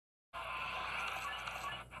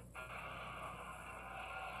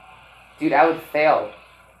Dude, I would fail.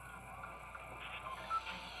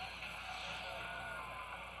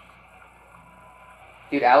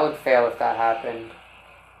 Dude, I would fail if that happened.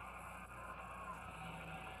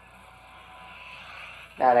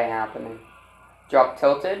 That ain't happening. Drop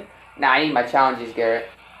tilted? Nah, I need my challenges, Garrett.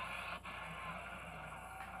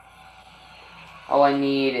 All I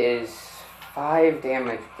need is 5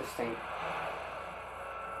 damage with this thing.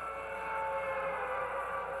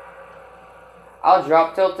 I'll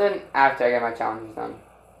drop tilted after I get my challenges done.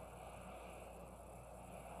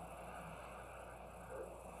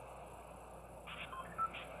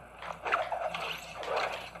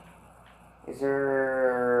 Is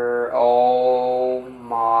there... Oh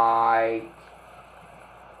my...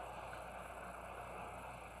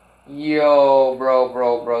 Yo,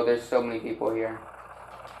 bro. There's so many people here.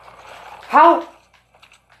 How?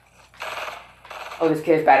 Oh, this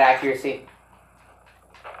kid has bad accuracy.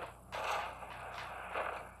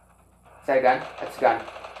 Is that a gun? That's a gun.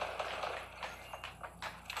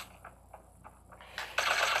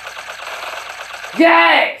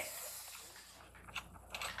 Yes!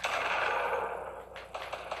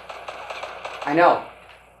 I know.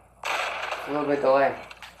 It's a little bit delayed.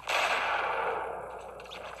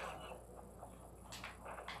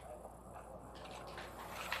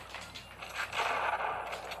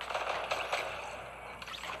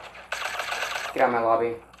 Get out of my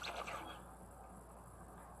lobby.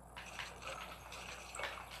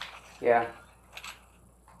 Yeah.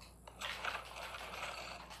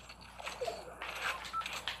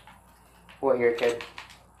 What here, kid?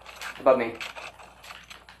 Above me.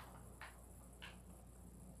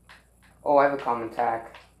 Oh, I have a common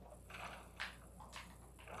tack.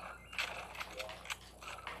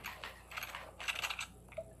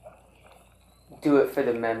 Do it for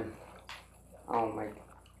the men. Oh my.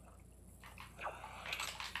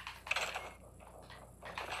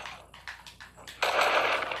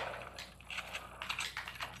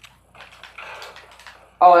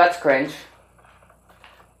 Oh, that's cringe.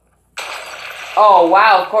 Oh,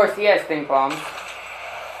 wow, of course he has stink bombs.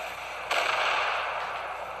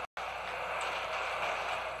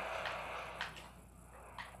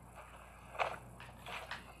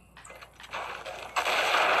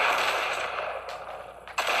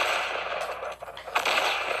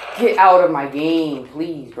 Get out of my game,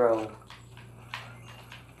 please, bro.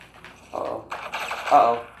 Uh-oh.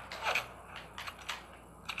 Uh-oh.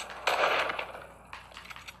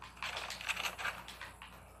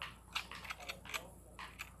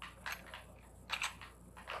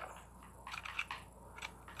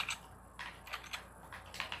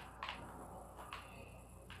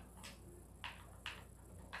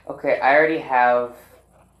 Okay, I already have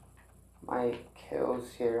my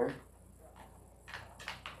kills here.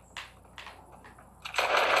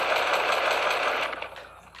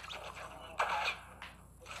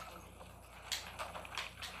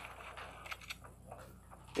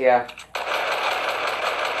 Yeah.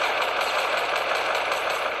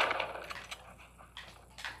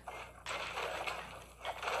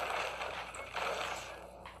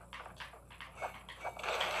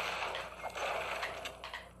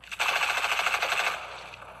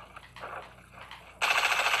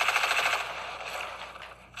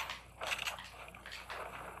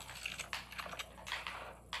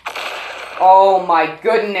 Oh my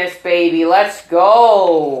goodness, baby, let's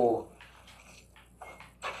go!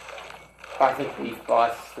 I think Beef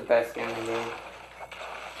Boss is the best game in the game.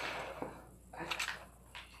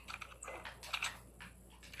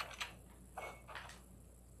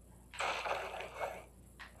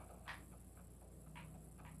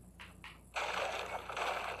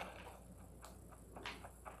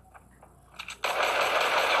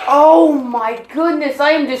 Oh my goodness,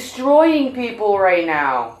 I am destroying people right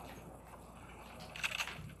now.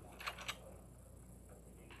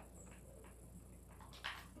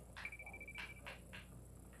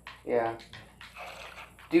 Yeah.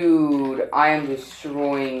 Dude, I am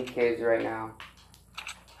destroying kids right now.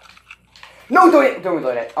 No, don't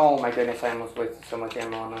reload it. Oh my goodness, I almost wasted so much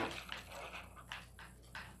ammo on that.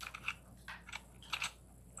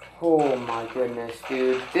 Oh my goodness,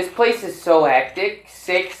 dude. This place is so hectic.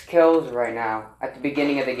 6 kills right now at the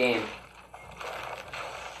beginning of the game.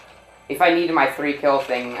 If I needed my 3 kill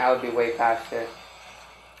thing, I would be way past it.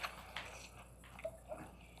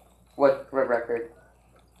 What record?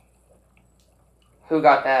 Who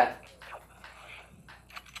got that?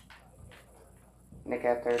 Nick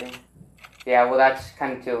at 30. Yeah, well that's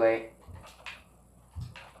kind of too late.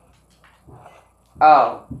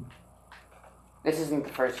 Oh. This isn't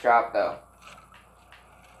the first drop, though.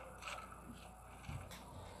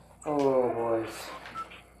 Oh, boys.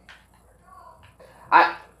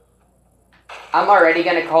 I'm already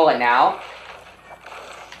gonna call it now.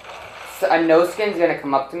 So a no skin's gonna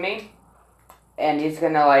come up to me, and he's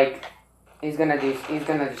gonna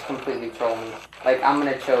just completely troll me. Like, I'm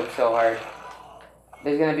gonna choke so hard.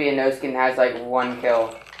 There's gonna be a no skin that has like 1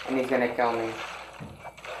 kill, and he's gonna kill me.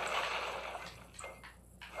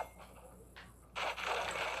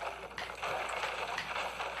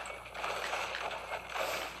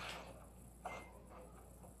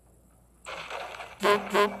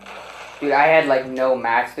 Dude, I had like no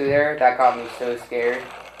max through there. That got me so scared.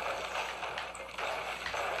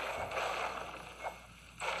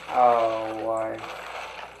 Oh, why?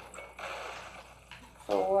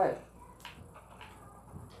 So what?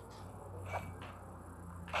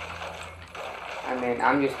 I mean,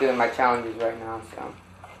 I'm just doing my challenges right now, so.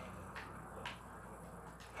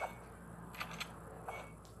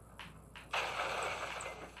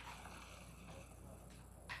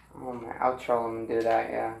 Oh my, I'll troll him and do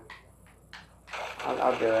that, yeah.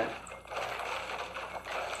 I'll do it.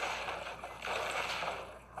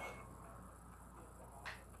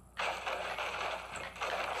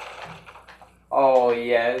 Oh,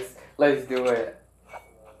 yes. Let's do it.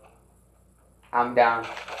 I'm down.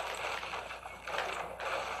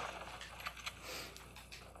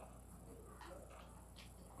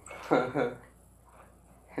 And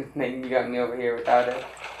then you got me over here without it.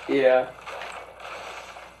 Yeah.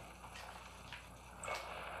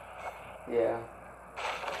 Yeah.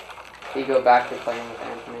 You go back to playing with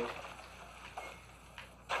Anthony.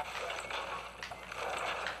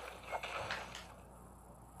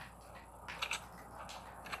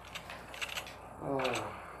 Oh.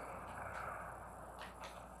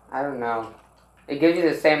 I don't know. It gives you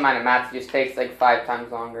the same amount of maps, it just takes like 5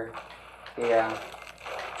 times longer. Yeah.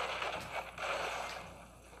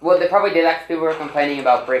 Well, they probably did that because people were complaining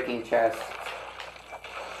about breaking chests.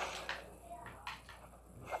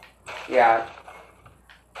 Yeah.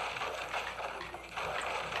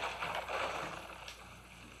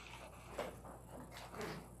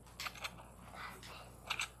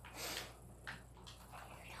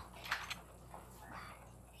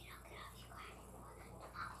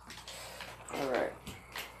 Alright.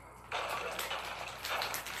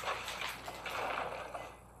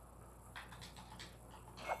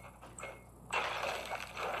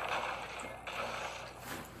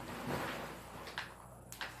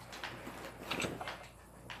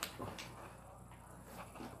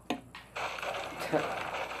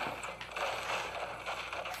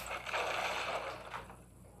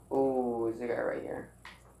 Ooh, there's a guy right here.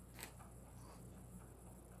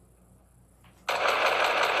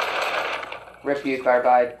 Rip you,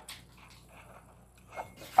 Carbide.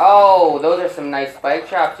 Oh, those are some nice spike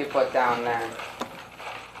traps you put down there.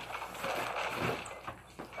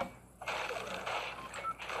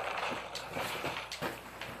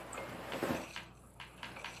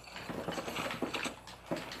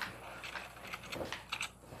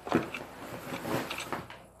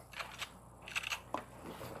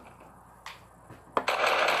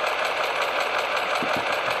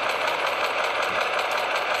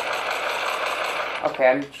 Okay,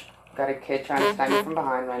 I've got a kid trying to snipe me from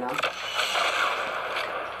behind right now.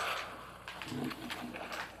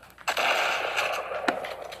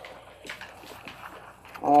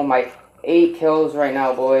 Oh my, 8 kills right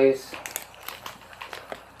now, boys.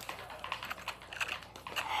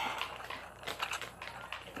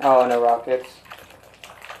 Oh, no rockets.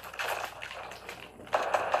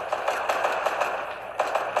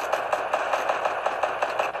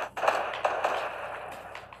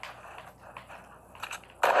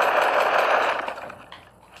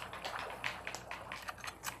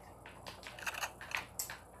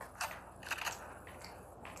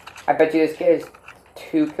 I bet you this kid has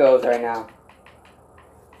 2 kills right now.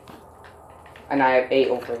 And I have 8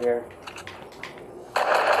 over here.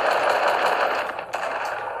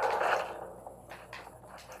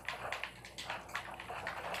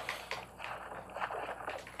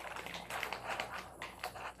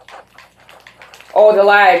 Oh, the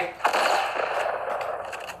lag.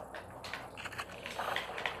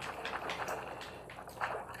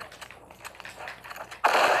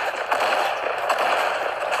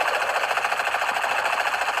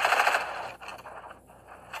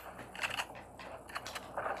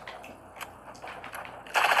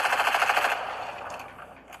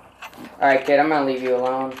 Alright, kid, I'm gonna leave you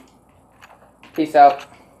alone. Peace out.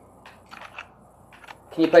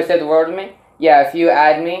 Can you play Save the World with me? Yeah, if you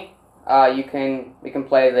add me, we can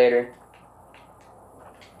play later.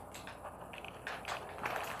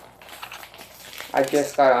 I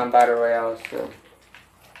just got on Battle Royale, so.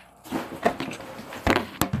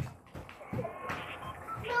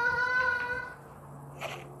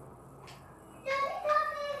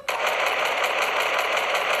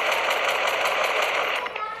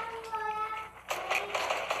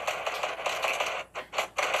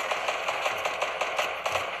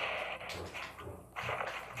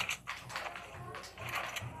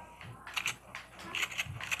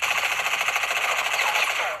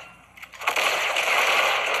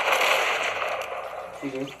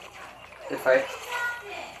 looks like.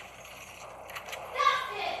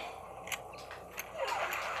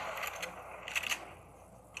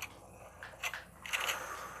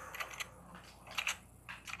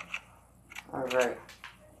 Alright.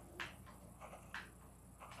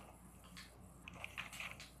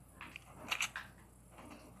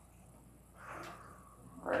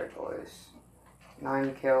 Alright, boys.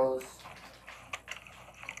 9 kills.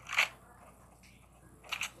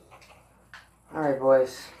 Alright,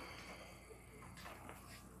 boys.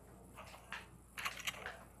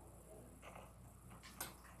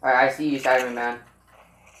 Alright, I see you, Simon, man.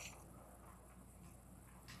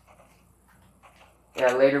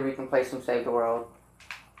 Yeah, later we can play some Save the World.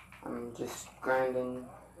 I'm just grinding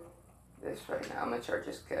this right now. I'm gonna charge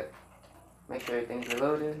this kit. Make sure everything's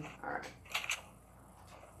reloaded. Alright.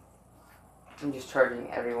 I'm just charging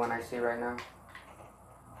everyone I see right now.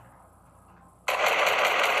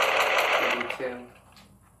 32.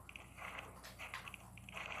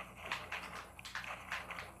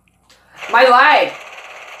 My lag!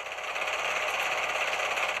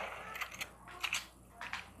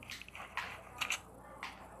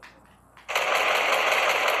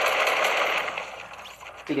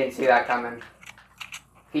 He didn't see that coming.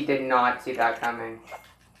 He did not see that coming.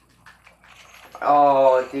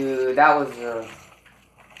 Oh, dude, that was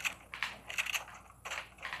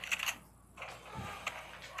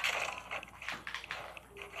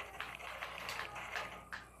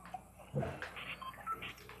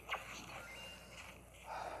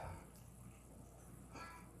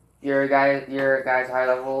You're a guy's high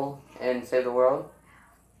level in Save the World.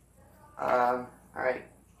 Alright,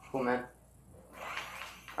 cool, man.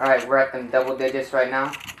 Alright, we're at them double digits right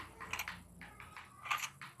now.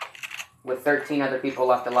 With 13 other people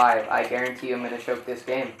left alive, I guarantee you I'm gonna choke this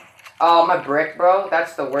game. Oh, my brick, bro.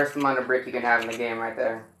 That's the worst amount of brick you can have in the game right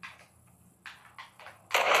there.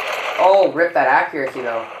 Oh, rip that accuracy,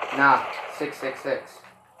 though. Nah, 666.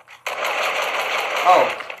 Oh,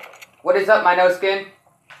 what is up, my no skin?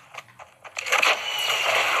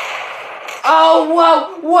 Oh,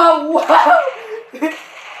 whoa, whoa, whoa!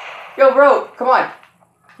 Yo, bro, come on.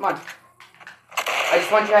 Come on. I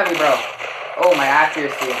just want you heavy, bro. Oh, my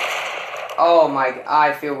accuracy. Oh, my,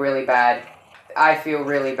 I feel really bad. I feel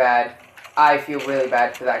really bad. I feel really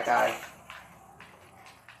bad for that guy.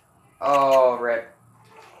 Oh, rip.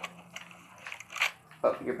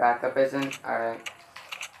 But your backup isn't? Alright.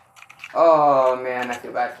 Oh, man, I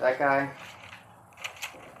feel bad for that guy.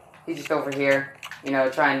 He's just over here, you know,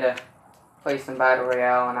 trying to play some Battle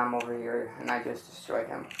Royale, and I'm over here, and I just destroyed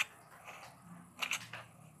him.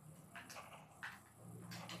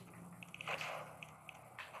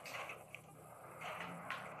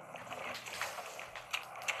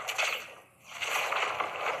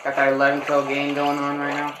 Got that 11 kill game going on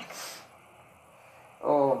right now.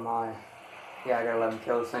 Oh my. Yeah, I got 11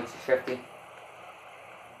 kills thanks to Shifty.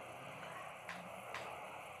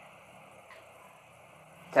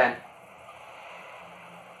 10.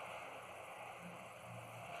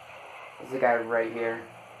 There's a guy right here.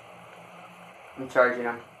 I'm charging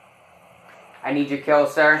him. I need your kill,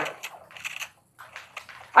 sir.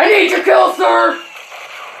 I need your kill, sir!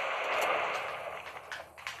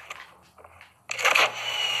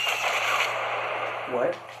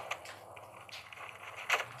 What?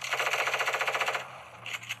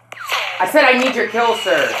 I said I need your kill,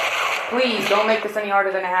 sir. Please, don't make this any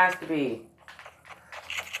harder than it has to be.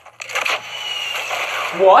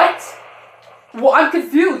 What? Well, I'm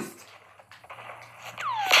confused.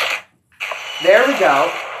 There we go.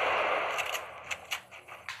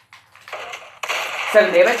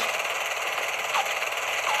 7 damage.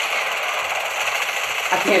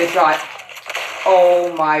 I can't hit a shot.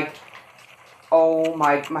 Oh my. Oh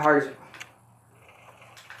my heart is...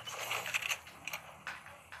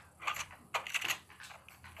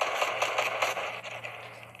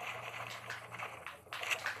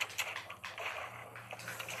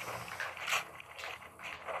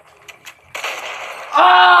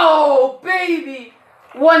 Oh, baby!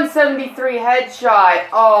 173 headshot.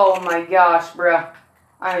 Oh my gosh, bruh.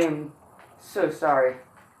 I am so sorry. –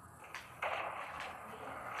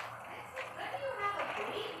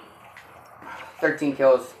 13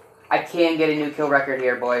 kills. I can get a new kill record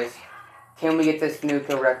here, boys. Can we get this new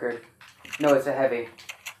kill record? No, it's a heavy.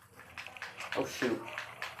 Oh, shoot.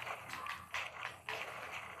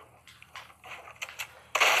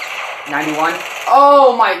 $91.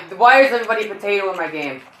 Oh, my. Why is everybody potato in my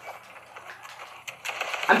game?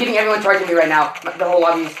 I'm getting everyone charging me right now. The whole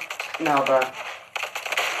lobby's... No, bro.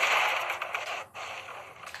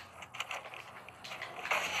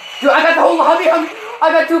 Dude, I got the whole lobby on me.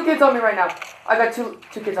 I got 2 kids on me right now. I got two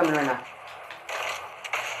kids on me right now.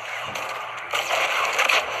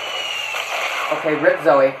 Okay, rip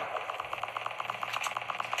Zoe.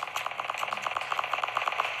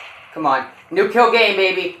 Come on. New kill game,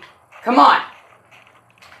 baby. Come on.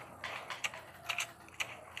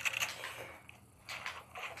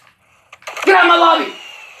 Get out of my lobby.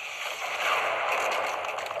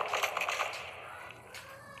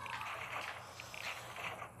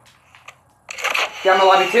 Get out of my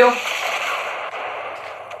lobby too.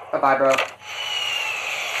 Bye-bye, bro.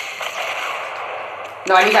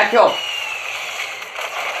 No, I need that kill.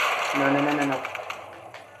 No.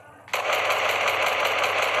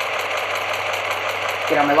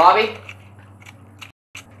 Get out of my lobby.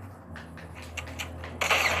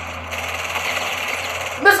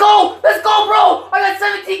 Let's go! Let's go, bro! I got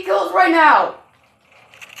 17 kills right now!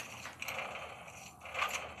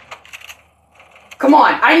 Come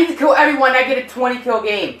on, I need to kill everyone. I get a 20 kill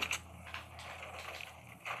game.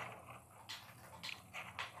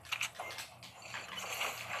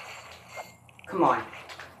 Come on.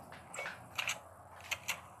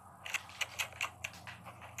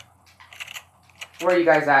 Where are you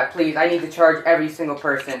guys at? Please, I need to charge every single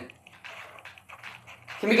person.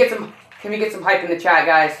 Can we get some hype in the chat,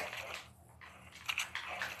 guys?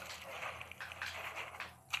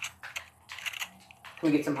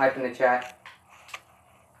 Can we get some hype in the chat?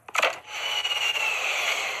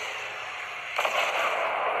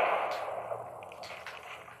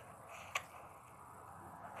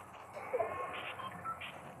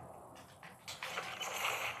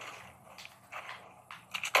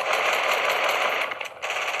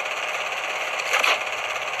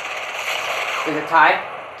 Is it tied?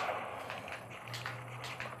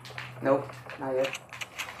 Nope, not yet.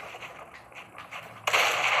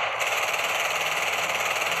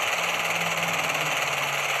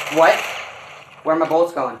 What? Where are my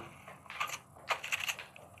bolts going?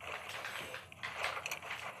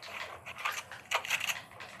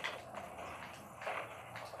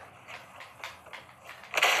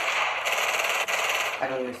 I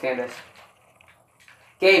don't understand this.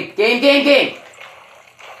 Game!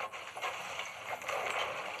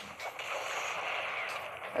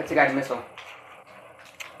 That's a guy's missile.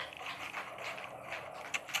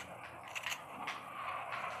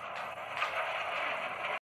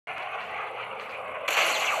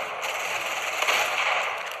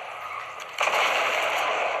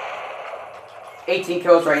 $18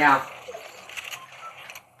 kills right now.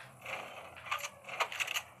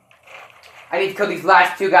 I need to kill these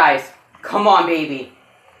last two guys. Come on, baby.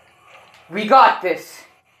 We got this.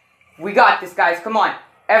 We got this, guys. Come on.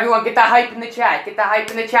 Everyone, get that hype in the chat. Get that hype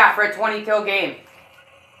in the chat for a 20 kill game.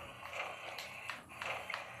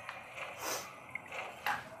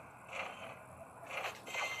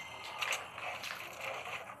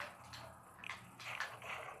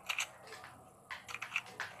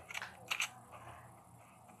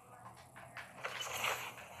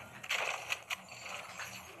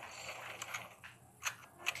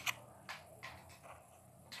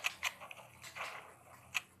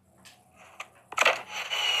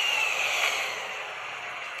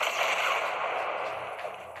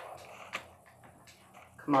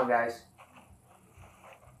 Come on, guys.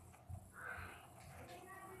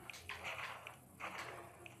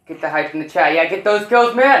 Get the hype in the chat. Yeah, get those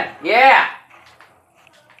kills, man. Yeah.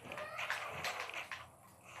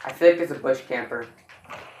 I feel like there's a bush camper.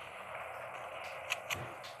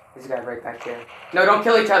 There's a guy right back there. No, don't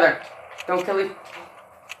kill each other. Don't kill each...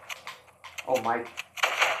 Oh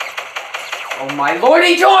my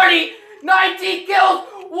lordy jordy! 19 kills!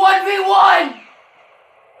 1v1!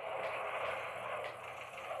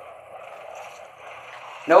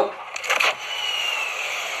 Nope.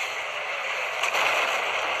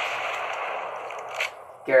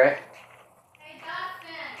 Garrett. Hey,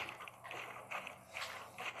 Dustin.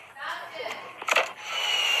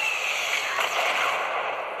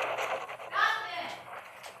 Dustin.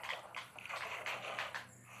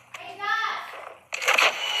 Hey, Dust.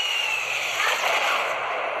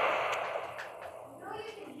 You know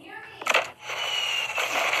you can hear me.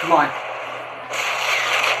 Come on.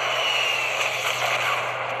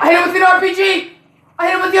 I hit him with the RPG! I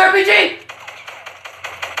hit him with the RPG!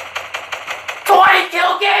 20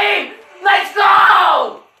 kill game! Let's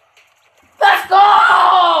go! Let's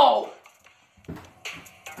go!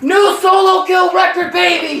 New solo kill record,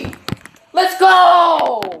 baby! Let's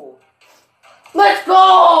go! Let's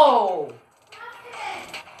go!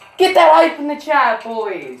 Get that hype in the chat,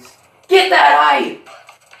 boys! Get that hype!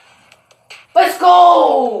 Let's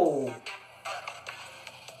go!